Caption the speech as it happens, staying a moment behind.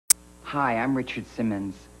Hi, I'm Richard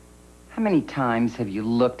Simmons. How many times have you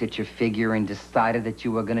looked at your figure and decided that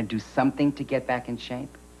you were going to do something to get back in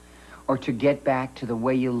shape? Or to get back to the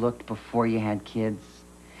way you looked before you had kids?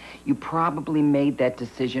 You probably made that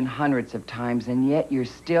decision hundreds of times, and yet you're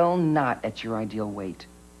still not at your ideal weight.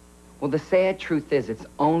 Well, the sad truth is it's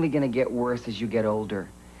only going to get worse as you get older.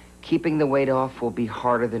 Keeping the weight off will be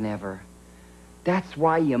harder than ever. That's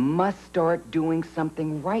why you must start doing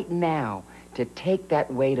something right now to take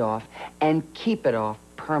that weight off and keep it off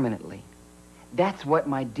permanently. That's what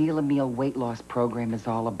my Deal-A-Meal weight loss program is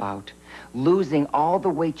all about. Losing all the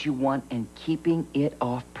weight you want and keeping it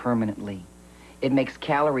off permanently. It makes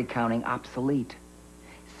calorie counting obsolete.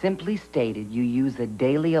 Simply stated, you use a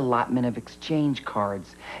daily allotment of exchange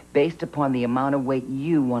cards based upon the amount of weight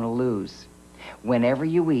you want to lose. Whenever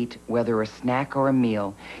you eat, whether a snack or a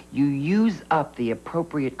meal, you use up the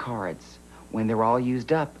appropriate cards. When they're all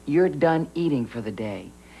used up, you're done eating for the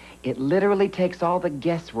day. It literally takes all the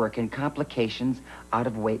guesswork and complications out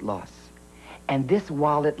of weight loss. And this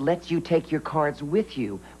wallet lets you take your cards with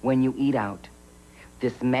you when you eat out.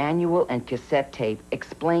 This manual and cassette tape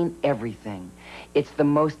explain everything. It's the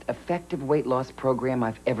most effective weight loss program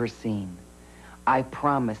I've ever seen. I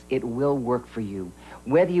promise it will work for you,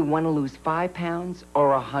 whether you want to lose 5 pounds or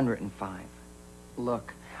 105.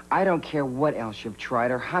 Look, I don't care what else you've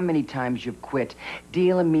tried or how many times you've quit.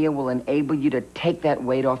 Deal-A-Meal will enable you to take that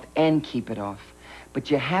weight off and keep it off.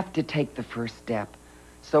 But you have to take the first step.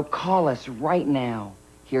 So call us right now.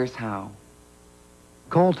 Here's how.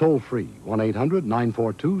 Call toll-free,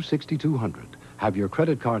 1-800-942-6200. Have your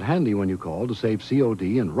credit card handy when you call to save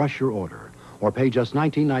COD and rush your order. Or pay just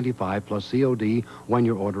 $19.95 plus COD when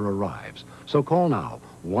your order arrives. So call now,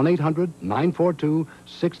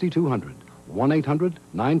 1-800-942-6200.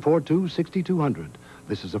 1-800-942-6200.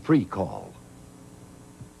 This is a free call.